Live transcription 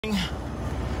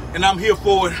And I'm here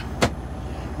for it.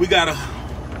 We got a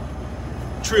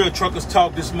Trill Truckers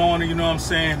talk this morning, you know what I'm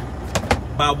saying,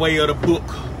 by way of the book.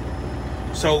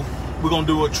 So we're gonna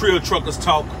do a Trill Truckers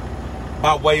talk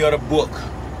by way of the book,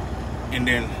 and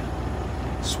then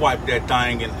swipe that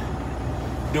thing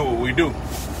and do what we do.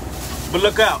 But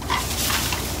look out,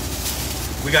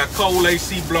 we got cold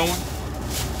AC blowing,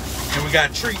 and we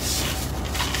got treats.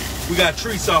 We got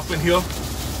treats off in here,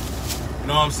 you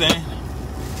know what I'm saying?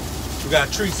 We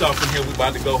got treats off in here. We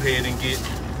about to go ahead and get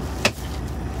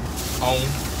on.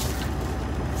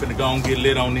 Finna go and get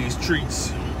lit on these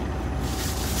treats.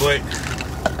 But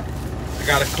I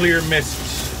got a clear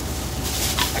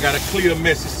message. I got a clear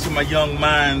message to my young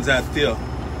minds out there.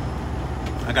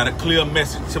 I got a clear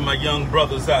message to my young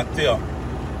brothers out there.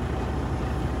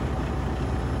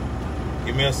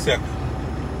 Give me a second.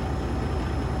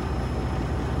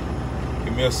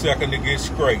 Give me a second to get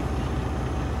straight.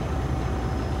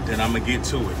 Then I'm gonna get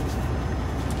to it.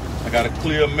 I got a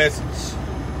clear message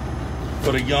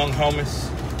for the young homies,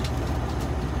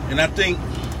 and I think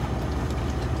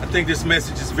this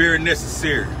message is very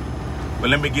necessary. But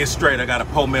let me get straight. I gotta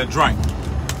pour me a drink.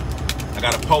 You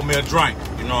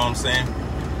know what I'm saying?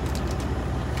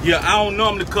 Yeah, I don't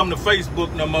normally come to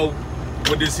Facebook no more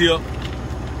with this here.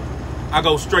 I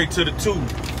go straight to the tube.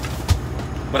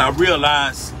 But I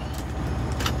realized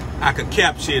I could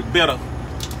capture it better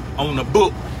on the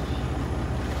book,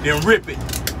 then rip it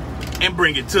and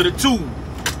bring it to the tube.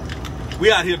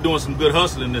 We out here doing some good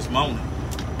hustling this morning.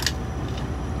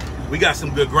 We got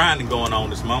some good grinding going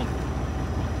on this morning.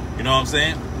 You know what I'm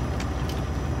saying?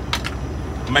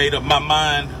 Made up my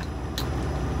mind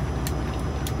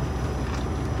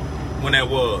when that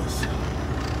was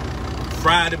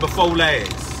Friday before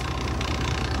last.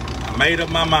 I made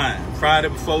up my mind Friday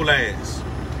before last.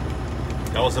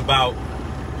 That was about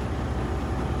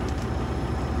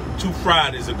 2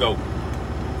 Fridays ago.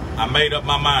 I made up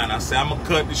my mind. I said, I'm gonna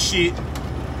cut the shit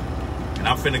and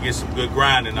I'm finna get some good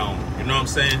grinding on. You know what I'm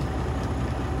saying?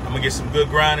 I'm gonna get some good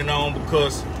grinding on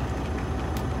because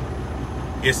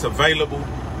it's available.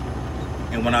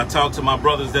 And when I talk to my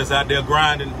brothers that's out there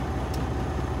grinding,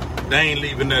 they ain't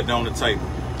leaving nothing on the table.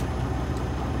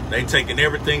 They taking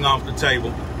everything off the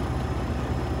table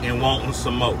and wanting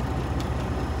some more.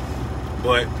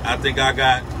 But I think I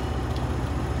got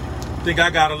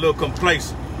a little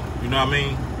complacent, you know what I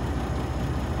mean?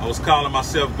 I was calling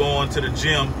myself going to the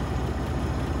gym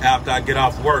after I get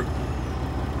off work,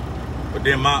 but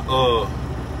then my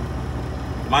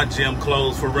gym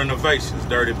closed for renovations,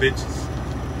 dirty bitches.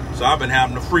 So I've been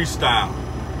having to freestyle.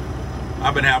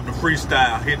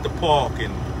 Hit the park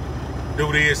and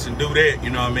do this and do that, you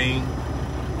know what I mean?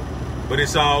 But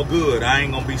it's all good. I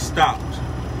ain't gonna be stopped.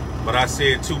 But I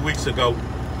said 2 weeks ago,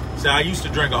 see, I used to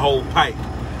drink a whole pint.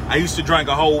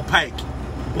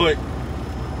 But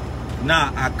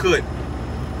nah, I couldn't.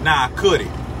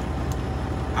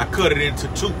 I cut it into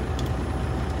 2.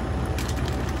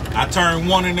 I turned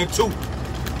 1 into 2.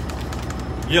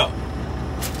 Yeah.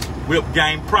 Whip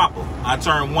game proper. I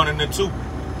turned 1 into 2.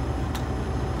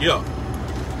 Yeah.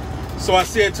 So I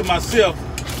said to myself,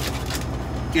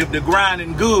 if the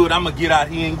grinding good, I'm gonna get out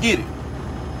here and get it.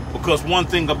 Because one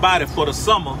thing about it, for the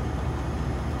summer,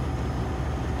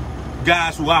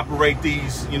 guys who operate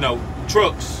these,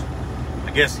 trucks,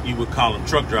 I guess you would call them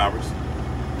truck drivers,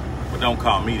 but don't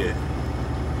call me that.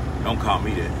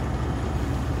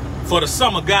 For the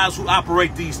summer, guys who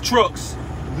operate these trucks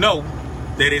know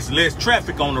that it's less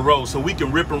traffic on the road, so we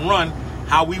can rip and run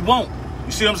how we want.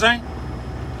 You see what I'm saying?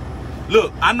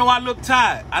 Look, I know I look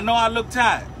tired,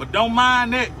 but don't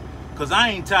mind that, because I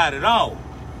ain't tired at all.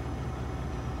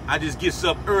 I just get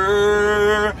up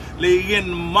early in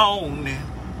the morning.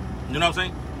 You know what I'm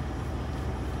saying?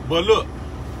 But look,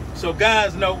 so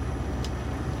guys know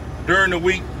during the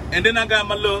week, and then I got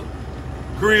my little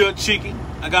grilled chicken.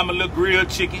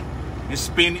 And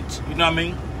spinach, you know what I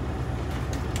mean?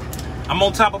 I'm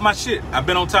on top of my shit. I've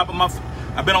been on top of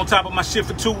my shit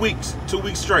for 2 weeks. 2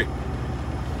 weeks straight.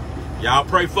 Y'all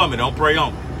pray for me, don't pray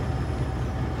on me.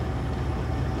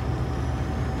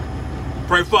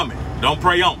 Pray for me, don't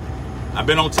pray on me. I've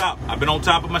been on top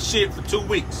of my shit for 2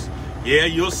 weeks. Yeah,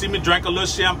 you'll see me drink a little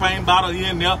champagne bottle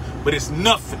here and there, but it's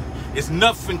nothing. It's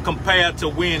nothing compared to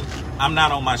when I'm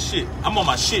not on my shit. I'm on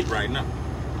my shit right now.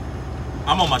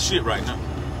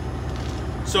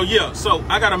 So yeah,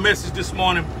 I got a message this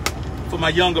morning for my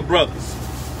younger brothers.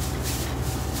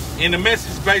 And the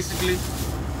message basically,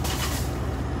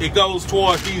 it goes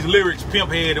towards these lyrics Pimp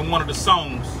had in one of the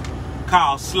songs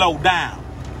called Slow Down.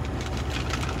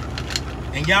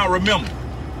 And y'all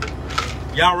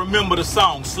remember the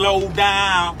song, Slow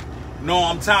Down,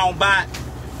 Noimtalnbout.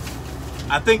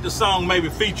 I think the song maybe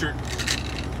featured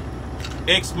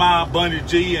X Mob, Bunny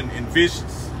G, and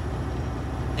Vicious.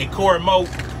 And Corey Mo,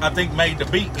 I think, made the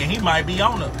beat, and he might be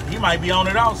on it. He might be on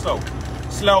it also.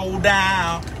 Slow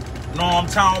down. Know what I'm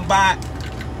talking about?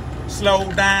 Slow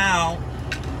down.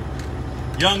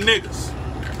 Young niggas.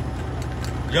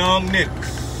 Young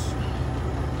niggas.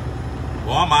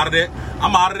 Well, I'm out of that.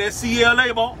 I'm out of that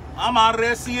CLA ball. I'm out of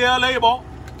that CLA ball.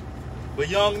 But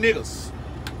young niggas,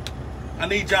 I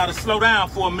need y'all to slow down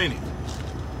for a minute.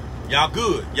 Y'all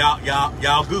good.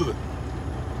 Y'all good.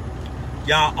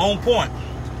 Y'all on point.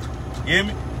 You hear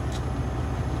me?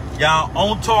 Y'all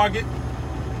on target.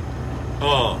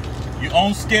 You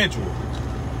on schedule.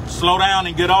 Slow down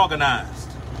and get organized.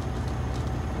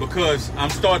 Because I'm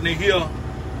starting to hear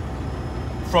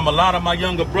from a lot of my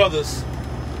younger brothers,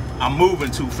 I'm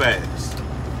moving too fast.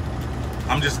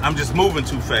 I'm just moving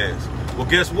too fast. Well,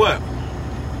 guess what?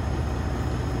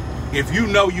 If you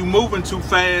know you moving too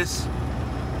fast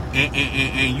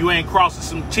and you ain't crossing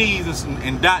some T's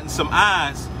and dotting some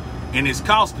I's, and it's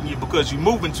costing you because you're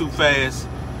moving too fast,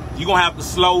 you're going to have to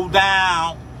slow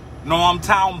down. Know what I'm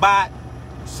talking about?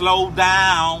 Slow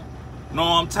down. Know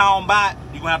what I'm talking about?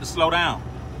 You're going to have to slow down.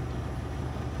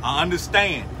 I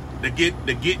understand. The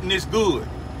getting is good.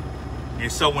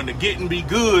 And so when the getting be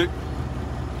good,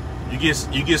 you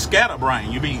get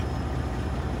scatterbrained.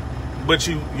 But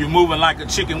you're moving like a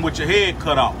chicken with your head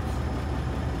cut off.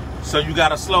 So you got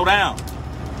to slow down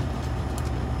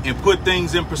and put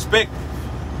things in perspective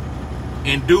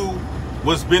and do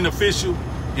what's beneficial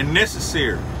and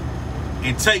necessary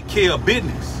and take care of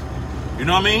business. You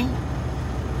know what I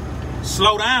mean?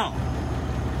 Slow down.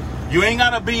 You ain't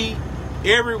got to be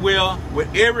everywhere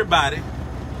with everybody.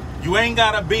 You ain't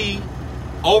got to be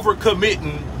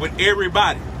overcommitting with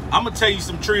everybody. I'm going to tell you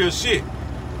some trill shit.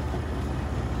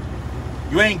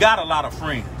 You ain't got a lot of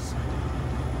friends.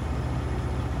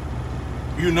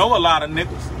 You know a lot of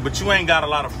niggas, but you ain't got a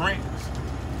lot of friends.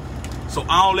 So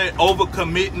all that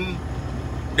overcommitting,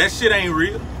 that shit ain't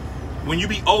real. When you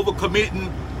be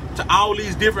overcommitting to all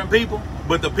these different people,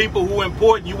 but the people who are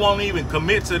important, you won't even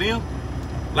commit to them,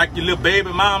 like your little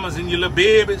baby mamas and your little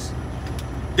babies,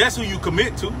 that's who you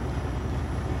commit to.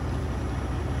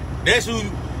 That's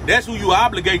who you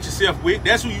obligate yourself with.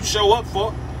 That's who you show up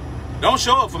for. Don't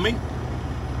show up for me.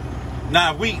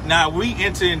 Now we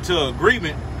enter into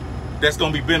agreement that's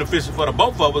gonna be beneficial for the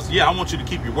both of us. Yeah, I want you to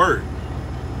keep your word.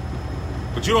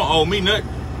 But you don't owe me nothing.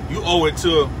 You owe it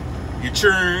to your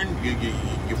children,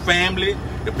 your family,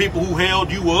 the people who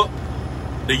held you up,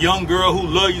 the young girl who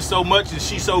love you so much and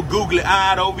she's so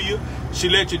googly-eyed over you. She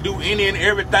let you do any and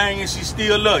everything and she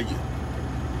still love you.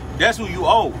 That's who you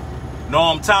owe. Know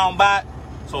what I'm talking about?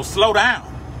 So slow down.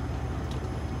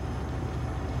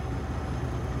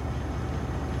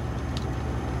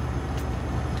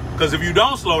 Because if you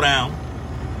don't slow down,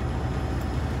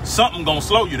 something gonna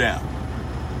slow you down.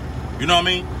 You know what I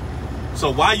mean?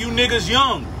 So while you niggas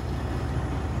young,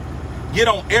 get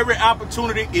on every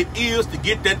opportunity it is to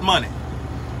get that money.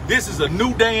 This is a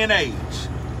new day and age.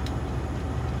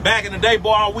 Back in the day, boy,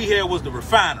 all we had was the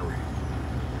refinery.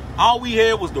 All we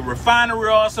had was the refinery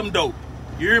or some dope.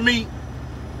 You hear me?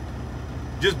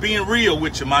 Just being real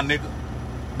with you, my nigga.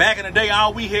 Back in the day,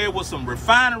 all we had was some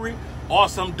refinery or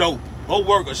some dope. Go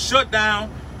work a shutdown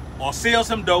or sell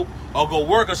some dope, or go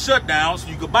work a shutdown so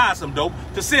you could buy some dope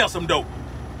to sell some dope.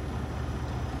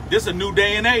 This is a new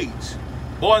day and age.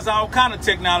 Boy, there's all kind of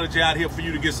technology out here for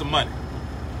you to get some money.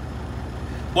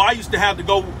 Boy, I used to have to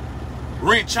go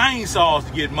rent chainsaws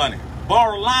to get money,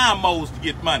 borrow lawnmowers to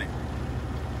get money,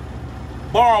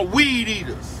 borrow weed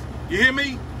eaters. You hear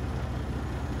me?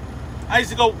 I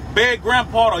used to go beg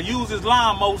grandpa to use his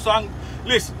lawnmower so I can...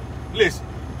 Listen.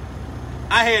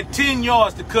 I had 10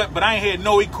 yards to cut, but I ain't had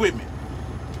no equipment.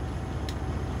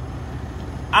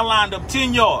 I lined up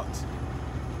 10 yards.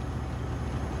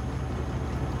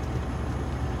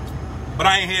 But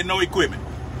I ain't had no equipment.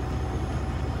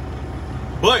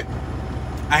 But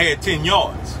I had 10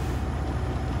 yards.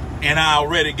 And I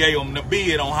already gave them the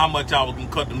bid on how much I was going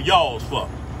to cut them yards for.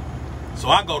 So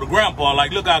I go to grandpa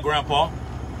like, look out, grandpa.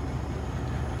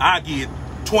 I give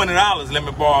 $20. Let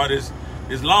me borrow this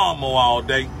lawnmower all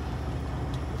day.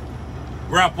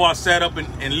 Grandpa sat up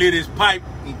and lit his pipe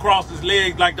and crossed his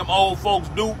legs like them old folks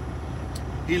do.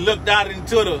 He looked out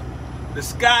into the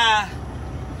sky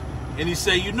and he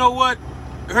said, you know what,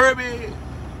 Herbie?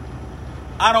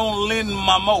 I don't lend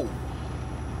my mower.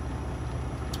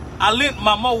 I lent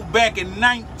my mower back in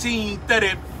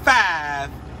 1935,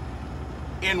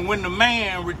 and when the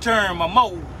man returned my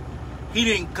mower, he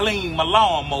didn't clean my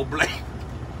lawnmower blade.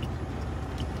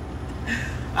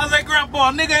 I was like,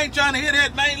 Grandpa, nigga ain't trying to hear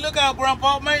that, man. Look out,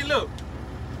 Grandpa, man, look.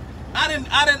 I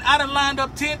didn't lined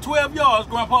up 10, 12 yards,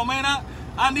 Grandpa, man.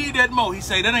 I need that mower. He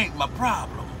say, that ain't my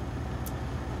problem.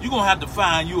 You gonna have to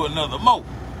find you another mower.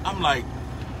 I'm like,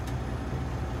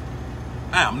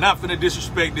 I'm not finna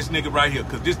disrespect this nigga right here,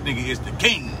 because this nigga is the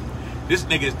king. This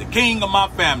nigga is the king of my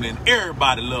family, and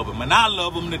everybody love him, and I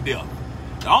love him to death.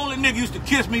 The only nigga used to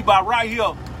kiss me by right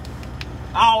here,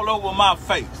 all over my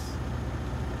face.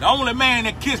 The only man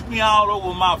that kissed me all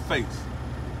over my face.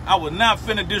 I was not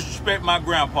finna disrespect my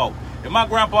grandpa. If my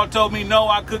grandpa told me no,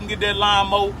 I couldn't get that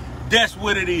lawnmower, that's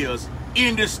what it is.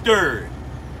 In the stirred.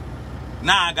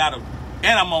 Now I gotta,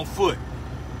 and I'm on foot.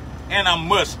 And I'm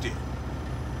musty.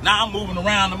 Now I'm moving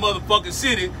around the motherfucking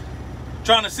city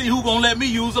trying to see who gonna let me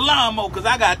use a lawnmower, because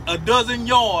I got a dozen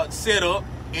yards set up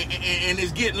and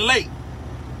it's getting late.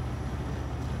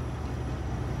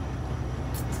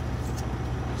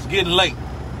 It's getting late.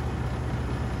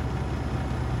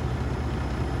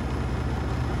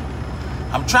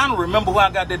 I'm trying to remember where I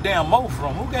got that damn mower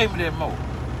from. Who gave me that mower?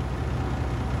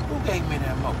 Who gave me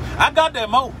that mower? I got that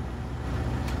mower.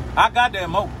 I got that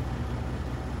mower.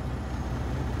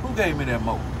 Who gave me that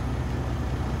mower?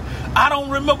 I don't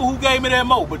remember who gave me that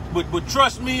mower, but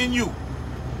trust me and you.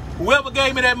 Whoever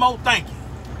gave me that mower, thank you.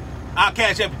 I'll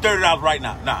cash up $30 right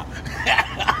now. Nah.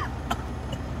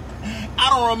 I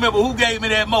don't remember who gave me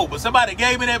that mower, but somebody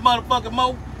gave me that motherfucking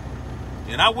mower.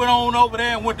 And I went on over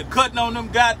there and went to cutting on them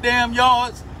goddamn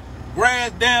yards.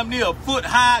 Grass damn near a foot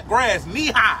high, grass knee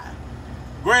high.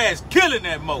 Grass killing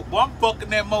that mower. Boy, I'm fucking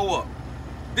that mower up.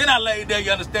 Then I laid there,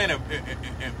 you understand,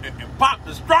 and popped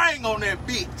the string on that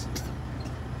bitch.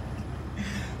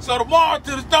 So the moral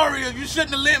to the story is you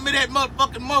shouldn't have lent me that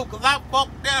motherfucking mower, because I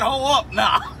fucked that hoe up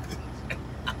now.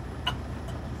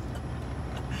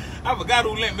 I forgot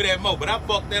who lent me that mower, but I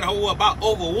fucked that hoe up. I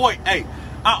overweight. Hey,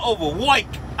 I overweight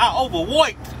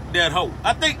that hoe.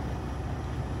 I think,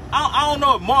 I don't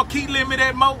know if Marquis lent me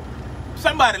that mower.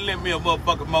 Somebody lent me a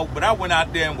motherfucking mower, but I went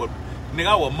out there and was, nigga,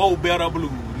 I was mow better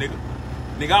blues, nigga.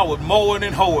 Nigga, I was mowing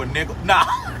and hoeing, nigga. Nah.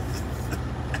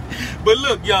 But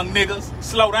look, young niggas,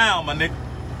 slow down, my nigga.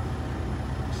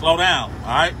 Slow down, all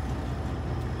right?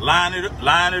 Line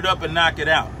it up and knock it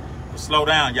out. But slow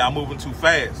down, y'all moving too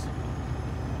fast.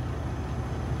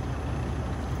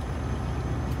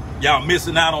 Y'all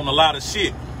missing out on a lot of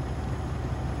shit.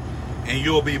 And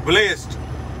you'll be blessed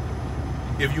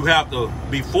if you have to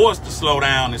be forced to slow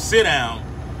down and sit down.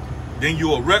 Then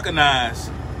you'll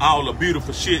recognize all the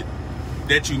beautiful shit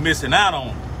that you missing out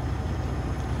on.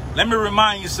 Let me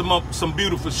remind you some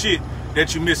beautiful shit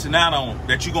that you missing out on,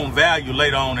 that you gonna value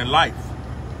later on in life.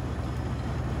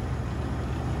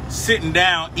 Sitting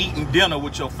down, eating dinner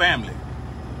with your family.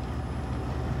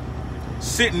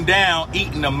 Sitting down,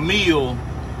 eating a meal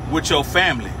with your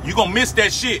family. You gonna miss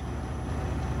that shit.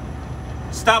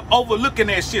 Stop overlooking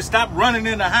that shit. Stop running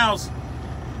in the house,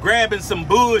 grabbing some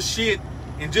bullshit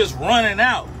and just running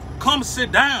out. Come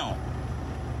sit down.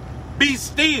 Be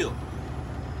still.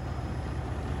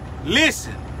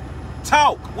 Listen.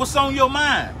 Talk. What's on your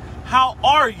mind? How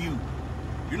are you?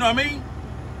 You know what I mean?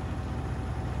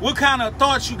 What kind of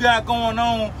thoughts you got going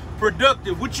on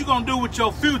productive? What you gonna do with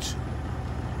your future?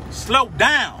 Slow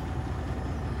down.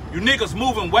 You niggas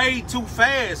moving way too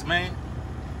fast, man.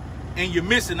 And you're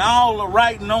missing all the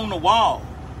writing on the wall.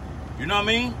 You know what I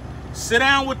mean? Sit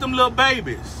down with them little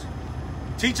babies.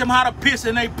 Teach them how to piss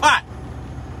in a pot.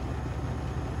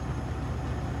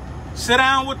 Sit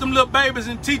down with them little babies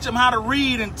and teach them how to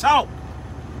read and talk.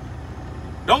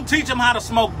 Don't teach them how to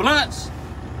smoke blunts.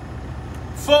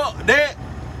 Fuck that.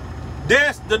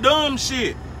 That's the dumb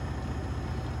shit.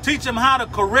 Teach them how to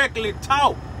correctly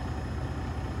talk.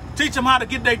 Teach them how to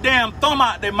get their damn thumb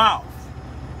out their mouth.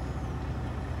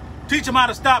 Teach them how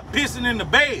to stop pissing in the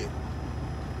bed.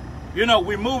 You know,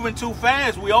 we're moving too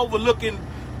fast. We overlooking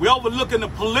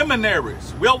the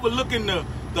preliminaries. We overlooking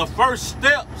the first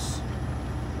steps.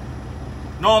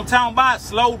 Know what I'm talking about?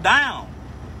 Slow down.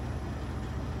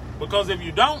 Because if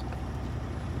you don't,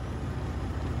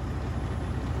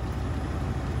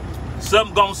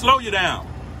 something gonna slow you down.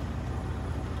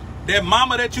 That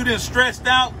mama that you done stressed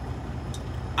out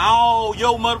all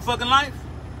your motherfucking life,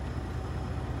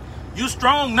 you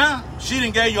strong now. She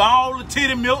done gave you all the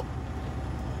titty milk.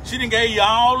 She done gave you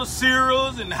all the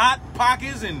cereals and hot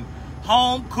pockets and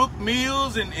home cooked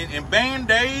meals and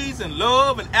Band-Aids and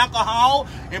love and alcohol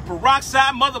and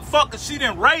peroxide. Motherfucker, she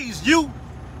done raised you.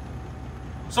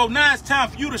 So now it's time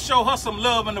for you to show her some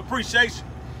love and appreciation.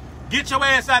 Get your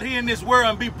ass out here in this world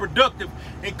and be productive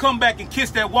and come back and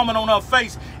kiss that woman on her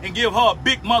face and give her a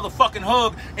big motherfucking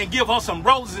hug and give her some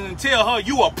roses and tell her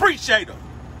you appreciate her.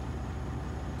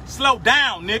 Slow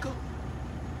down, nigga.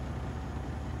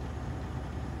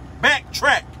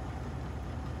 Backtrack.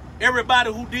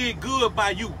 Everybody who did good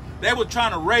by you, they were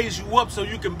trying to raise you up so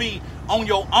you can be on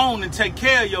your own and take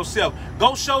care of yourself.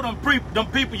 Go show them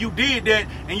people you did that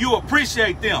and you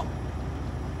appreciate them.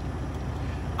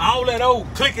 All that old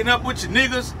clicking up with your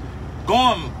niggas,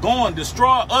 going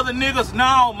destroy other niggas.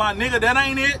 No, my nigga, that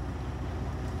ain't it.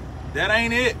 That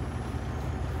ain't it.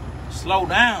 Slow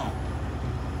down.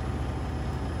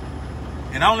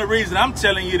 And the only reason I'm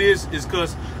telling you this is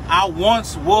because I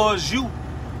once was you.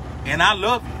 And I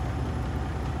love you.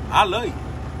 I love you.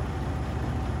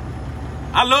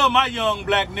 I love my young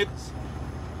black niggas.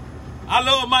 I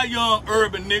love my young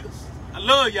urban niggas. I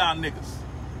love y'all niggas.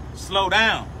 Slow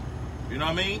down. You know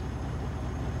what I mean?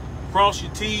 Cross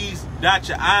your T's, dot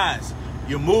your I's.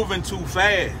 You're moving too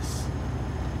fast.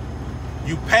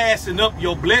 You passing up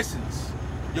your blessings.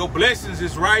 Your blessings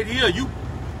is right here. You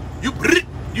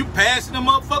passing them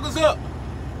motherfuckers up.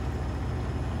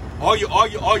 Or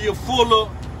you're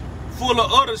full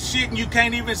of other shit and you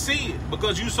can't even see it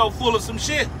because you so full of some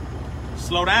shit.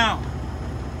 Slow down.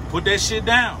 Put that shit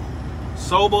down.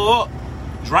 Sober up.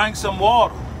 Drink some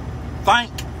water.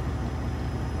 Think.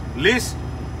 Listen.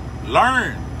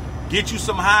 Learn. Get you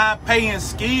some high-paying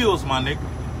skills, my nigga.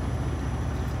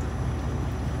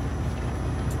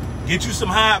 Get you some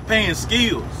high-paying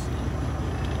skills.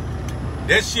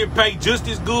 That shit pay just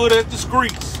as good as the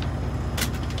streets.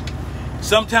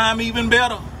 Sometime even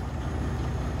better.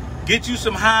 Get you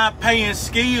some high-paying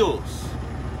skills.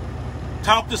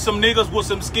 Talk to some niggas with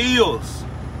some skills.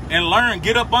 And learn.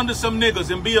 Get up under some niggas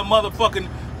and be a motherfucking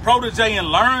protege and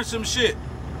learn some shit.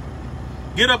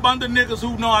 Get up under niggas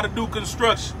who know how to do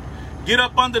construction. Get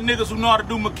up under niggas who know how to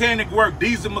do mechanic work,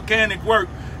 diesel mechanic work,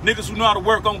 niggas who know how to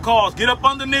work on cars. Get up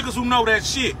under niggas who know that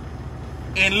shit.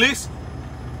 And listen.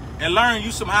 And learn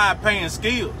you some high-paying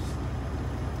skills.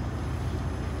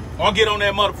 Or get on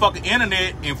that motherfucking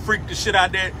internet and freak the shit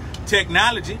out that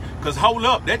technology. Because hold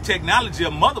up, that technology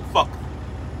a motherfucker.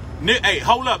 Hey,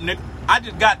 hold up, nigga. I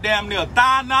just got damn near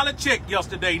 $1,000 check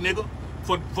yesterday, nigga.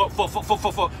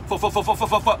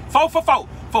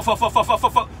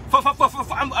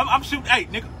 I'm shooting. Hey,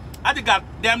 nigga. I just got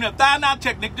damn near $1,000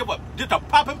 check, nigga. Just a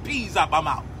popping peas out my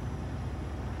mouth.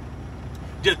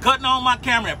 Just cutting on my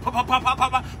camera and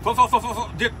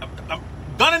just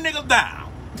gunning niggas down.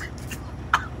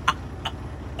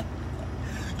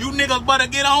 You niggas better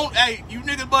get on. Hey, you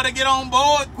niggas better get on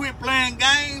board. Quit playing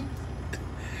games.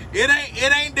 It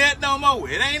ain't that no more.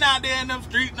 It ain't out there in them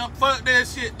streets. No, fuck that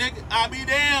shit, nigga. I be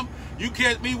damn. You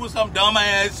catch me with some dumb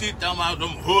ass shit talking about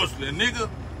them hustling, nigga.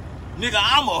 Nigga,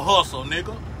 I'm a hustle,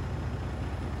 nigga.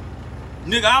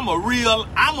 Nigga, I'm a real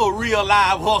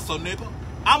live hustle, nigga.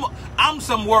 I'm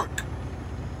some work.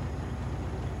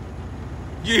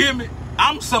 You hear me?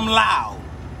 I'm some loud.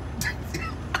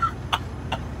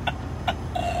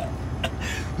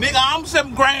 Nigga, I'm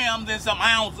some grams and some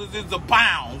ounces and some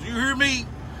pounds. You hear me?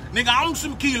 Nigga, I'm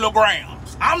some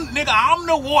kilograms. I'm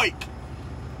the weight.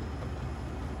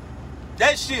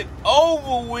 That shit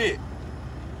over with.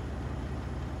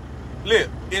 Look,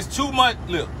 it's too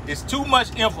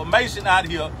much information out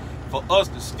here for us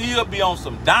to still be on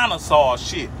some dinosaur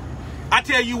shit. I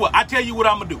tell you what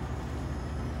I'm gonna do.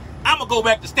 I'm gonna go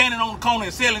back to standing on the corner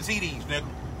and selling CDs, nigga.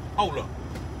 Hold up,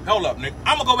 nigga.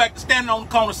 I'm gonna go back to standing on the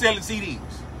corner selling CDs.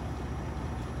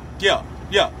 Yeah.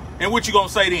 And what you gonna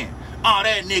say then? Oh,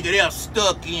 that nigga there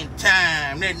stuck in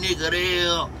time. That nigga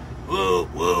there.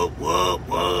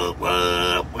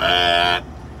 What?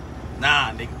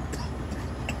 Nah, nigga.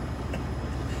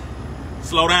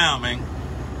 Slow down, man.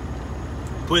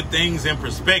 Put things in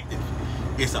perspective.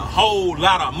 It's a whole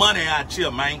lot of money out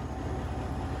here, man.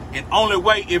 And only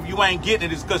way if you ain't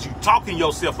getting it is because you talking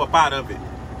yourself up out of it.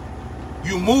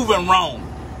 You moving wrong.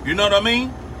 You know what I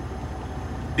mean?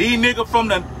 These niggas from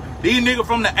the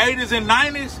 80s and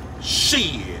 90s,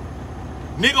 shit.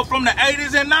 Nigga from the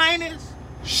 80s and 90s,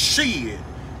 shit.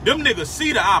 Them niggas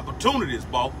see the opportunities,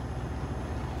 boy.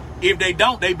 If they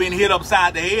don't, they been hit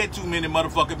upside the head too many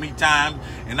motherfucking me times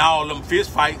and all them fist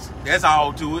fights. That's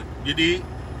all to it. You dig?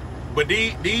 But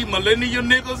these millennial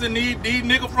niggas and these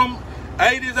niggas from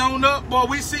 80s on up, boy,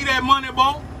 we see that money,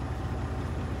 boy.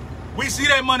 We see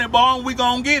that money, boy, and we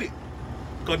gonna get it.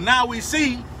 Because now we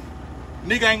see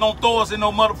nigga ain't gonna throw us in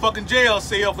no motherfucking jail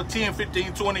cell for 10,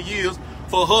 15, 20 years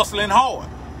for hustling hard.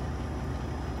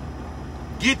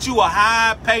 Get you a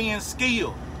high-paying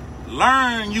skill.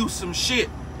 Learn you some shit.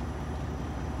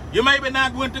 You maybe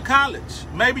not went to college.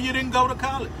 Maybe you didn't go to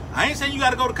college. I ain't saying you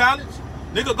gotta go to college.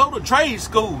 Nigga, go to trade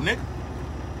school, nigga.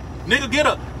 Nigga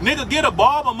get a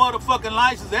barber motherfucking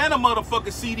license and a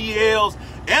motherfucking CDLs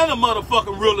and a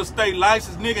motherfucking real estate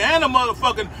license, nigga, and a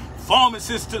motherfucking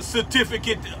pharmacist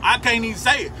certificate. I can't even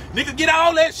say it. Nigga, get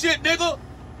all that shit, nigga.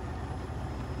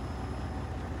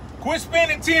 Quit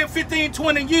spending 10, 15,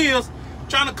 20 years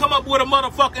trying to come up with a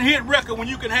motherfucking hit record when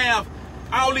you can have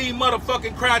all these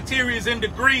motherfucking criterias and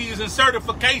degrees and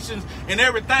certifications and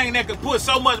everything that can put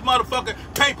so much motherfucking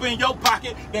paper in your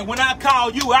pocket that when I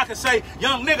call you, I can say,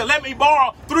 young nigga, let me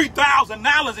borrow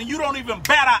 $3,000 and you don't even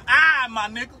bat an eye, my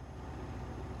nigga.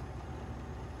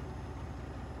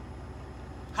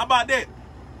 How about that?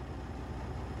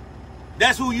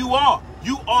 That's who you are.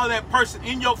 You are that person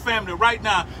in your family right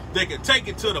now that can take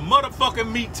it to the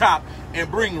motherfucking meat top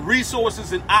and bring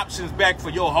resources and options back for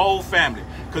your whole family.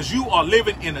 Because you are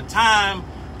living in a time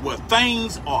where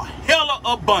things are hella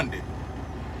abundant.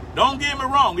 Don't get me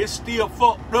wrong, it's still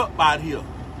fucked up out here.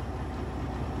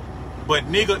 But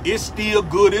nigga, it's still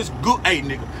good. It's good. Hey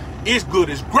nigga, it's good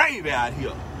as gravy out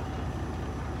here.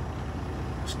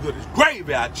 It's good as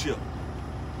gravy out here.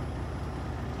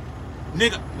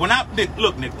 Nigga, when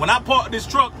I park this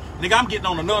truck, nigga, I'm getting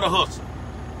on another hustle.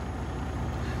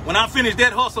 When I finish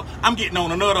that hustle, I'm getting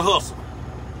on another hustle.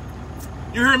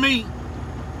 You hear me?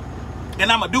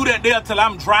 And I'm going to do that there till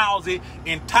I'm drowsy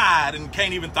and tired and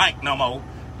can't even think no more.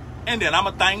 And then I'm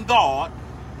going to thank God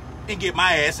and get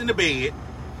my ass in the bed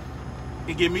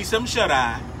and give me some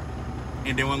shut-eye.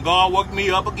 And then when God woke me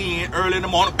up again early in the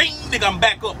morning, bing, nigga, I'm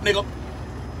back up, nigga.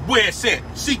 Where it's at?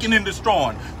 Seeking and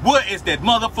destroying. Where is that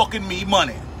motherfucking me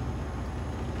money?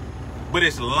 But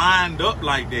it's lined up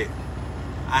like that.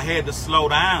 I had to slow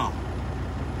down.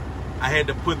 I had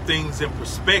to put things in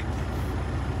perspective.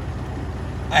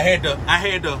 I had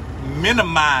to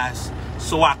minimize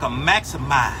so I can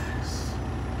maximize.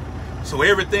 So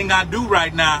everything I do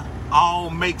right now all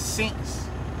makes sense.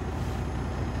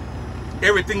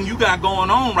 Everything you got going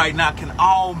on right now can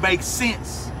all make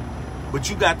sense. But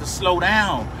you got to slow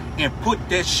down and put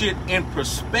that shit in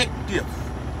perspective.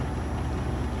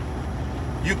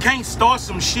 You can't start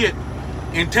some shit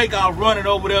and take off running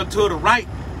over there to the right.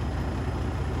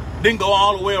 Then go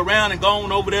all the way around and go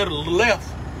on over there to the left.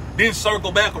 Then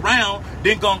circle back around.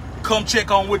 Then come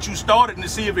check on what you started and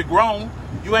see if it grown.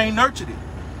 You ain't nurtured it.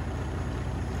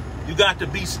 You got to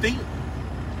be still.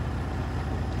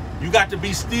 You got to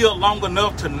be still long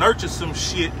enough to nurture some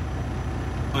shit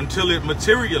until it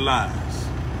materializes.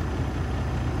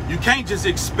 You can't just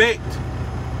expect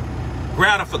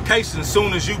gratification as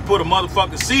soon as you put a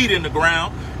motherfucking seed in the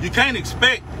ground. You can't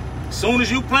expect as soon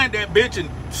as you plant that bitch and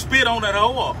spit on that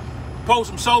hoe or pour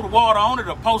some soda water on it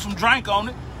or pour some drink on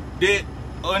it, that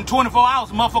in 24 hours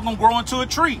the motherfucker gonna grow into a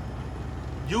tree.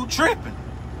 You tripping.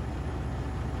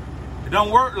 It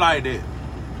don't work like that.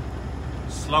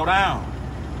 Slow down.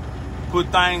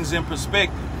 Put things in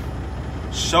perspective.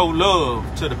 Show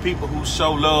love to the people who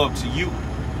show love to you.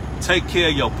 Take care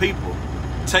of your people.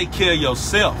 Take care of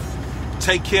yourself.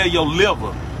 Take care of your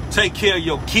liver. Take care of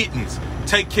your kidneys.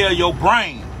 Take care of your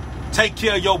brain. Take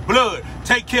care of your blood.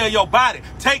 Take care of your body.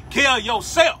 Take care of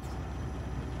yourself.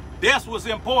 That's what's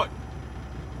important.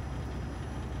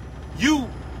 You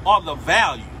are the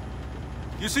value.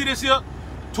 You see this here?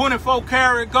 24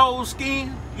 karat gold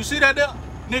skin? You see that there?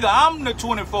 Nigga, I'm the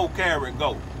 24 karat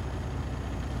gold.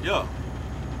 Yeah.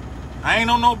 I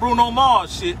ain't on no Bruno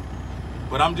Mars shit.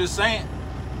 But I'm just saying.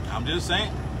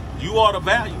 You are the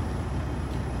value.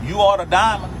 You are the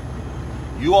diamond.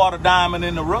 You are the diamond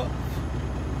in the rough.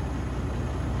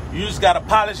 You just got to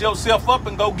polish yourself up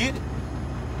and go get it.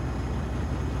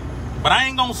 But I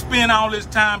ain't going to spend all this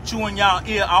time chewing y'all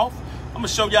ear off. I'm going to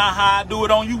show y'all how I do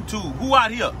it on YouTube. Who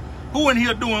out here? Who in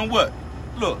here doing what?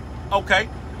 Look, okay.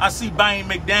 I see Bane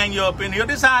McDaniel up in here.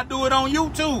 This how I do it on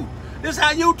YouTube. This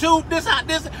how YouTube,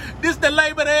 this the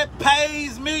label that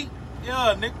pays me.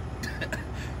 Yeah, nigga.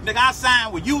 Nigga, I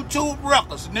signed with YouTube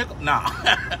Records, nigga. Nah.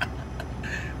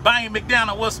 Bane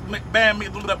McDaniel, what's Bane, you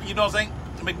know what I'm saying?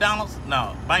 McDonald's?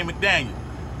 No, Bane McDaniel.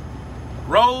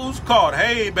 Rose Carter,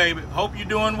 hey baby, hope you're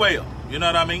doing well. You know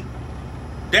what I mean?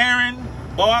 Darren,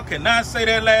 boy, I cannot say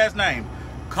that last name.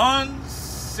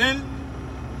 Conscension.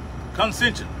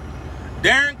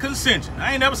 Darren Conscension.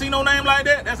 I ain't never seen no name like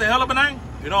that. That's a hell of a name.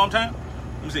 You know what I'm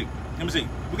saying? Let me see.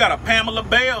 We got a Pamela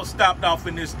Bell stopped off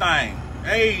in this thing.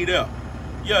 Hey there.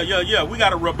 Yeah. We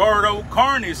got a Roberto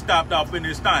Carney stopped off in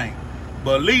this thing.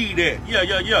 Believe that.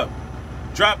 Yeah.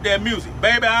 Drop that music.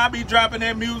 Baby, I be dropping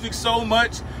that music so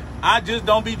much. I just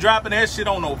don't be dropping that shit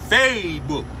on no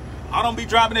Facebook. I don't be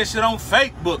dropping that shit on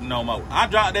Facebook no more. I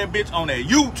drop that bitch on that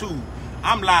YouTube.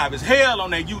 I'm live as hell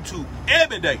on that YouTube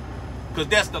every day. Because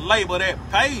that's the label that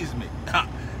pays me.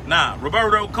 Nah,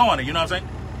 Roberto Carney, you know what I'm saying?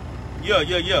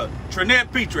 Yeah.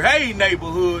 Trinette Petrie, hey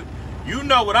neighborhood. You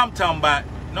know what I'm talking about.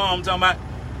 Know what I'm talking about?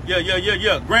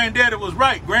 Yeah. Granddaddy was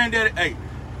right. Granddaddy, hey,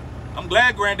 I'm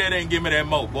glad Granddaddy ain't give me that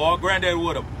mo, boy. Granddaddy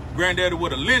would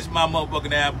have lynched my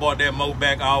motherfucking ass. Bought that mo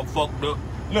back all fucked up.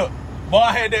 Look, boy,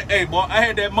 I had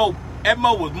that mo. That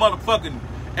mo was motherfucking.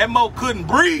 That mo couldn't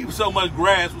breathe. So much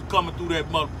grass was coming through that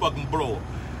motherfucking blower.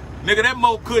 Nigga, that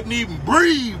mo couldn't even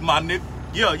breathe, my nigga.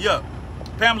 Yeah.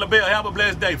 Pamela Bell, have a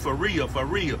blessed day. For real.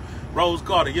 Rose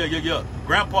Carter, yeah.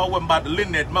 Grandpa wasn't about to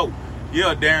lend that mo.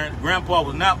 Yeah, Darren. Grandpa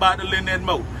was not about to lend that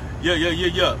mo.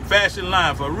 Yeah. Fashion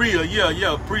line, for real.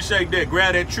 Yeah. Appreciate that.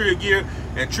 Grab that Trillgear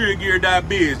at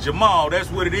Trillgear.biz. Jamal,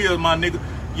 that's what it is, my nigga.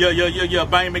 Yeah.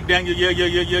 Bang McDaniel,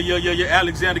 yeah.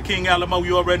 Alexander King Alamo,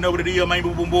 you already know what it is, man.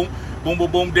 Boom.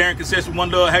 Darren Concession, one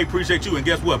love. Hey, appreciate you. And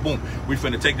guess what? Boom. We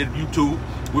finna take this to YouTube.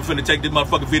 We finna take this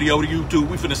motherfucking video to YouTube.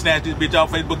 We finna snatch this bitch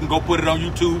off Facebook and go put it on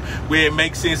YouTube where it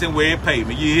makes sense and where it pay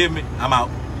me. You hear me? I'm out.